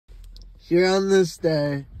Here on this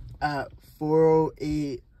day at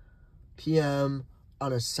 4:08 p.m.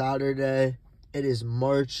 on a Saturday, it is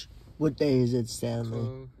March. What day is it,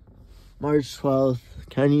 Stanley? March 12th.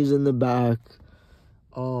 Kenny's in the back.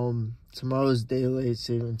 Tomorrow's daylight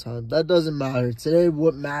saving time. That doesn't matter. Today,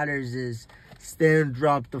 what matters is Stan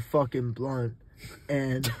dropped the fucking blunt.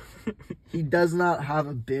 And he does not have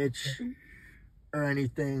a bitch or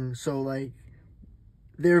anything. So, like,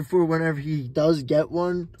 therefore, whenever he does get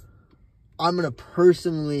one, I'm going to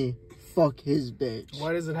personally fuck his bitch.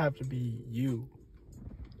 Why does it have to be you?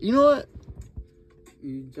 You know what?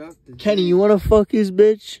 You dropped the Kenny, you want to fuck his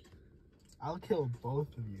bitch? I'll kill both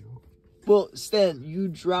of you. Well, Stan, you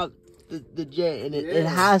dropped the J, and it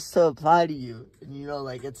has to apply to you. And, you know,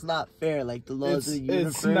 like, it's not fair. Like, the laws of the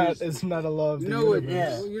universe. It's not a law of the universe.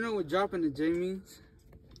 Yeah. You know what dropping the J means?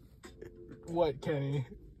 What, Kenny?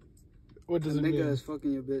 What does it nigga mean? is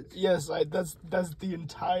fucking your bitch. Yes, that's the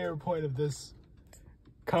entire point of this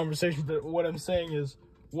conversation. But what I'm saying is,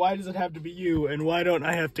 why does it have to be you, and why don't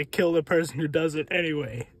I have to kill the person who does it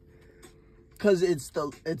anyway? Because it's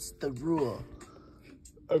the rule.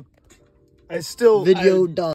 I still... Video done.